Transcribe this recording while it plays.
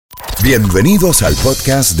Bienvenidos al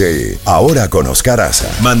podcast de Ahora con Oscar Aza.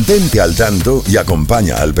 Mantente al tanto y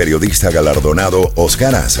acompaña al periodista galardonado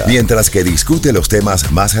Oscar Aza mientras que discute los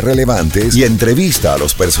temas más relevantes y entrevista a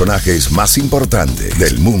los personajes más importantes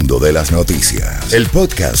del mundo de las noticias. El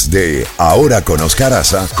podcast de Ahora con Oscar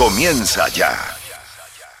Aza comienza ya.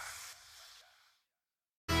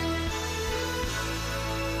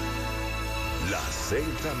 Las 6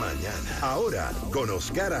 de la mañana. Ahora con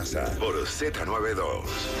Oscar Aza por Z92.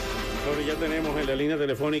 Bueno, ya tenemos en la línea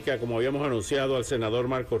telefónica, como habíamos anunciado, al senador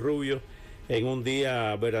Marco Rubio en un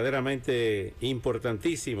día verdaderamente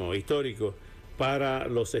importantísimo, histórico para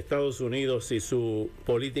los Estados Unidos y su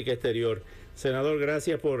política exterior. Senador,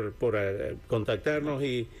 gracias por contactarnos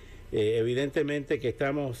y evidentemente que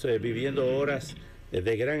estamos viviendo horas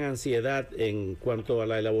de gran ansiedad en cuanto a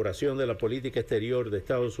la elaboración de la política exterior de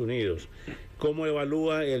Estados Unidos. ¿Cómo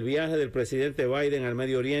evalúa el viaje del presidente Biden al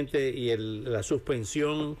Medio Oriente y la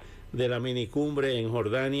suspensión de la minicumbre en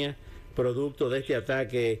Jordania, producto de este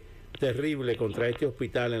ataque terrible contra este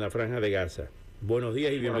hospital en la Franja de Gaza? Buenos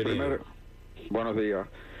días y bienvenido. Buenos días.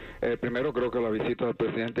 Primero, creo que la visita del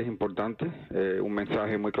presidente es importante, un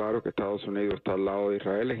mensaje muy claro que Estados Unidos está al lado de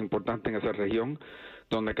Israel, es importante en esa región,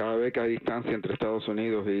 donde cada vez que hay distancia entre Estados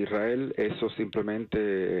Unidos e Israel, eso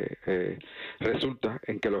simplemente resulta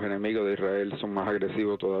en que los enemigos de Israel son más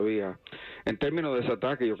agresivos todavía. En términos de ese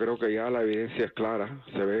ataque, yo creo que ya la evidencia es clara,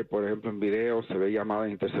 se ve, por ejemplo, en videos, se ve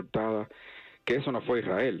llamadas interceptadas, que eso no fue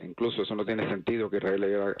Israel, incluso eso no tiene sentido que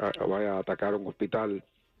Israel vaya a atacar un hospital.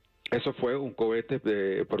 Eso fue un cohete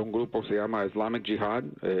por un grupo que se llama Islamic Jihad,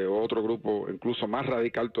 otro grupo incluso más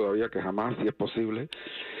radical todavía que Hamas, si es posible,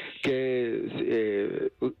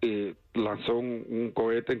 que lanzó un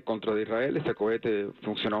cohete en contra de Israel. Ese cohete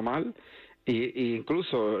funcionó mal y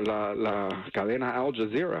incluso la cadena Al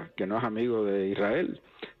Jazeera, que no es amigo de Israel,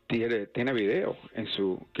 tiene video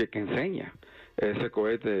que enseña ese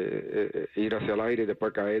cohete ir hacia el aire y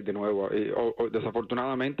después caer de nuevo.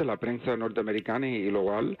 Desafortunadamente la prensa norteamericana y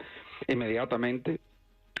global inmediatamente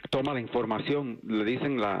toma la información, le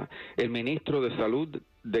dicen el ministro de Salud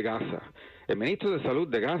de Gaza. El ministro de Salud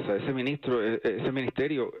de Gaza, ese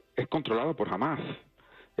ministerio es controlado por Hamas.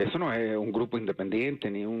 Eso no es un grupo independiente,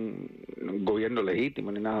 ni un gobierno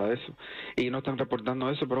legítimo, ni nada de eso. Y no están reportando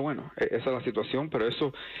eso, pero bueno, esa es la situación. Pero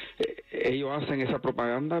eso, ellos hacen esa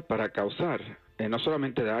propaganda para causar no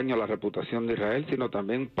solamente daño a la reputación de Israel, sino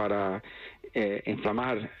también para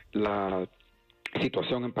inflamar la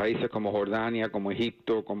situación en países como Jordania, como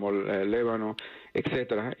Egipto, como el Líbano,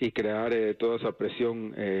 etcétera, y crear toda esa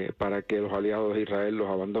presión para que los aliados de Israel los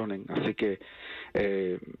abandonen. Así que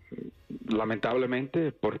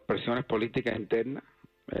lamentablemente, por presiones políticas internas,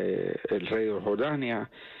 el rey de Jordania,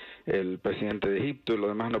 el presidente de Egipto y los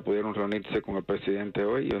demás no pudieron reunirse con el presidente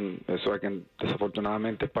hoy. Eso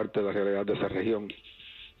desafortunadamente es parte de la realidad de esa región.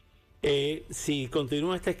 Si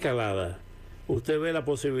continúa esta escalada, ¿usted ve la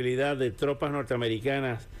posibilidad de tropas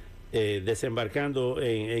norteamericanas desembarcando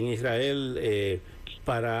en Israel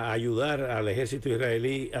para ayudar al ejército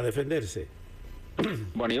israelí a defenderse?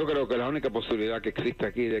 Bueno, yo creo que la única posibilidad que existe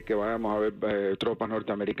aquí de que vayamos a ver tropas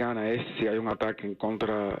norteamericanas es si hay un ataque en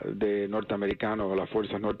contra de norteamericanos o las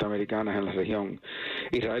fuerzas norteamericanas en la región.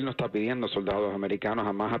 Israel no está pidiendo soldados americanos,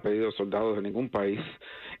 jamás ha pedido soldados de ningún país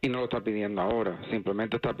y no lo está pidiendo ahora.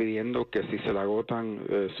 Simplemente está pidiendo que si se le agotan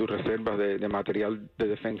sus reservas de material de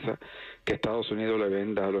defensa, que Estados Unidos le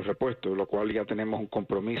venda los repuestos, lo cual ya tenemos un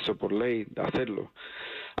compromiso por ley de hacerlo.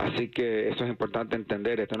 Así que eso es importante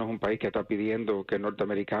entender. Este no es un país que está pidiendo que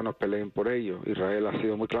norteamericanos peleen por ellos. Israel ha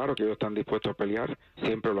sido muy claro que ellos están dispuestos a pelear,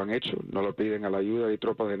 siempre lo han hecho, no lo piden a la ayuda y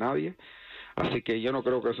tropas de nadie. Así que yo no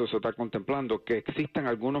creo que eso se está contemplando. Que existan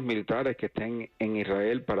algunos militares que estén en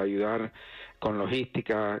Israel para ayudar con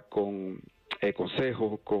logística, con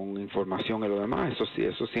consejos, con información y lo demás, eso sí,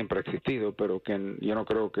 eso siempre ha existido, pero que yo no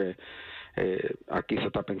creo que aquí se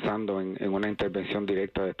está pensando en una intervención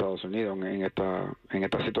directa de Estados Unidos en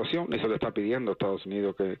esta situación, y se le está pidiendo a Estados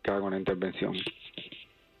Unidos que haga una intervención.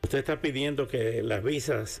 Usted está pidiendo que las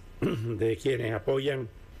visas de quienes apoyan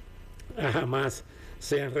a Hamas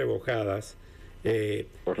sean revocadas.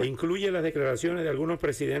 Incluye las declaraciones de algunos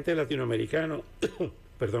presidentes latinoamericanos,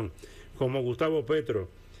 perdón, como Gustavo Petro,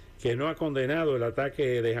 que no ha condenado el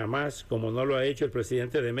ataque de Hamas, como no lo ha hecho el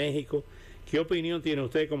presidente de México. ¿Qué opinión tiene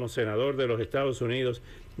usted como senador de los Estados Unidos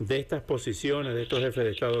de estas posiciones de estos jefes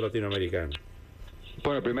de Estado latinoamericanos?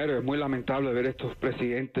 Bueno, primero es muy lamentable ver estos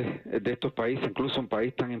presidentes de estos países, incluso un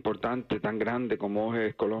país tan importante, tan grande como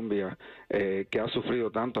es Colombia, que ha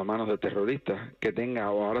sufrido tanto a manos de terroristas, que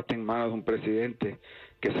tenga o ahora esté en manos de un presidente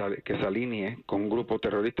que se alinee con un grupo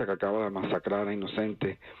terrorista que acaba de masacrar a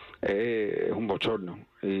inocentes es un bochorno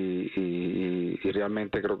y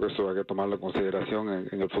realmente creo que eso hay que tomarlo en consideración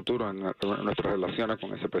en el futuro, en nuestras relaciones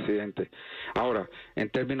con ese presidente. Ahora, en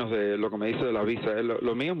términos de lo que me dice de la visa,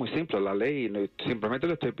 lo mío es muy simple, la ley, simplemente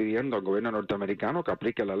le estoy pidiendo al gobierno norteamericano que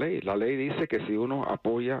aplique la ley. La ley dice que si uno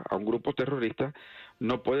apoya a un grupo terrorista,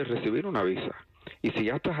 no puedes recibir una visa. Y si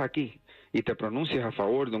ya estás aquí y te pronuncias a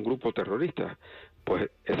favor de un grupo terrorista, pues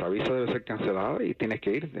esa visa debe ser cancelada y tienes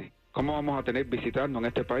que irte. ¿Cómo vamos a tener visitando en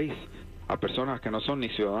este país a personas que no son ni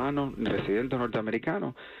ciudadanos ni residentes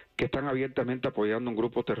norteamericanos que están abiertamente apoyando un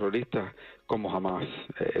grupo terrorista como Hamas?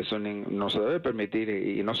 Eso no se debe permitir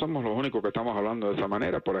y no somos los únicos que estamos hablando de esa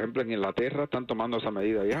manera. Por ejemplo, en Inglaterra están tomando esa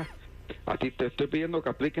medida ya. A ti te estoy pidiendo que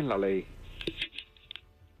apliquen la ley.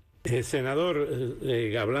 Senador,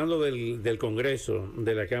 hablando del Congreso,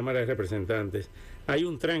 de la Cámara de Representantes, hay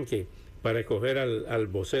un tranque para escoger al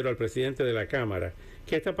vocero, al presidente de la Cámara.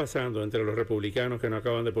 ¿Qué está pasando entre los republicanos que no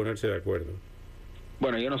acaban de ponerse de acuerdo?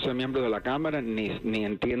 Bueno, yo no soy miembro de la Cámara, ni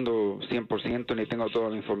entiendo 100%, ni tengo toda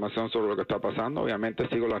la información sobre lo que está pasando. Obviamente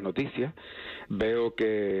sigo las noticias. Veo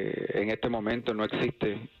que en este momento no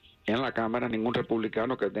existe en la Cámara ningún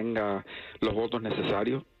republicano que tenga los votos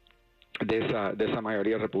necesarios de esa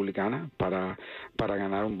mayoría republicana para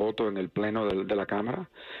ganar un voto en el pleno de la Cámara,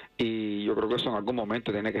 y yo creo que eso en algún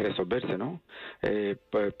momento tiene que resolverse, ¿no?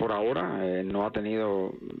 Pues por ahora no ha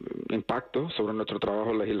tenido impacto sobre nuestro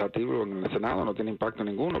trabajo legislativo en el Senado, no tiene impacto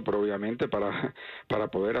ninguno, pero obviamente para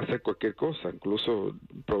poder hacer cualquier cosa, incluso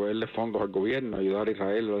proveerle fondos al gobierno, ayudar a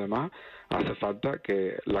Israel y lo demás, hace falta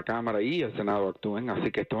que la Cámara y el Senado actúen,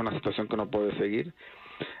 así que esta es una situación que no puede seguir.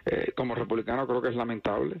 Como republicano creo que es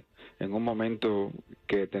lamentable en un momento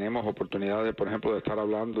que tenemos oportunidades, por ejemplo, de estar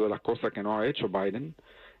hablando de las cosas que no ha hecho Biden.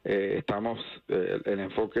 El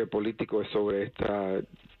enfoque político es sobre esta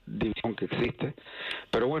división que existe,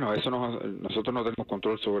 pero bueno, eso nosotros no tenemos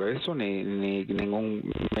control sobre eso, ni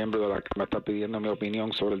ningún miembro de la Cámara está pidiendo mi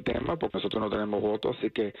opinión sobre el tema, porque nosotros no tenemos votos,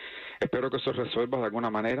 así que espero que eso resuelva de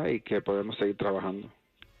alguna manera y que podamos seguir trabajando.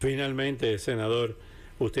 Finalmente, senador,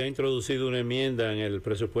 usted ha introducido una enmienda en el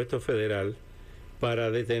presupuesto federal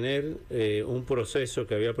para detener un proceso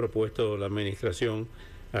que había propuesto la administración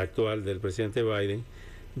actual del presidente Biden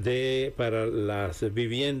para las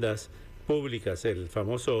viviendas públicas, el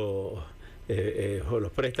famoso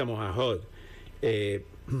los préstamos a HUD,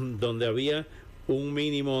 donde había un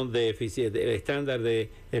mínimo de estándar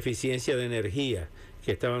de eficiencia de energía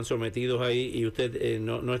que estaban sometidos ahí, y usted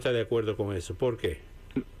no está de acuerdo con eso. ¿Por qué?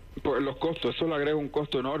 Por los costos, eso le agrega un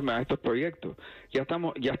costo enorme a estos proyectos. Ya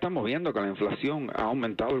estamos viendo que la inflación ha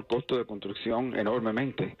aumentado el costo de construcción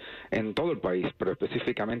enormemente en todo el país, pero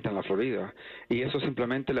específicamente en la Florida, y eso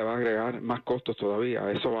simplemente le va a agregar más costos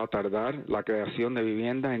todavía. Eso va a tardar la creación de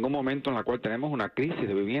vivienda en un momento en el cual tenemos una crisis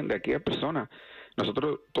de vivienda. Aquí hay personas,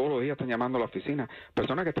 nosotros todos los días están llamando a la oficina,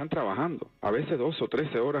 personas que están trabajando, a veces 12 o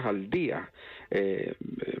 13 horas al día,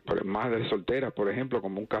 madres solteras, por ejemplo,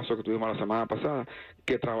 como un caso que tuvimos la semana pasada,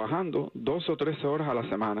 que trabajando 12 o 13 horas a la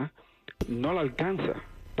semana no la alcanza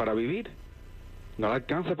para vivir. No la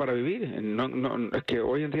alcanza para vivir. Es que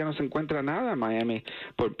hoy en día no se encuentra nada en Miami,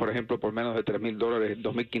 por ejemplo, por menos de $3,000,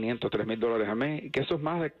 $2,500, $3,000 al mes, que eso es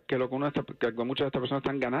más que lo que muchas de estas personas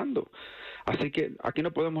están ganando. Así que aquí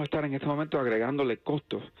no podemos estar en este momento agregándole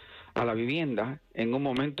costos a la vivienda en un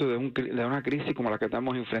momento de una crisis como la que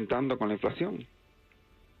estamos enfrentando con la inflación.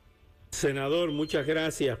 Senador, muchas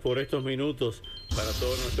gracias por estos minutos para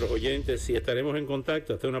todos nuestros oyentes, y estaremos en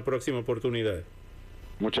contacto hasta una próxima oportunidad.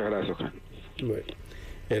 Muchas gracias, Juan. Bueno,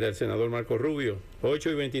 era el senador Marco Rubio,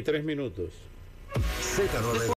 8:23.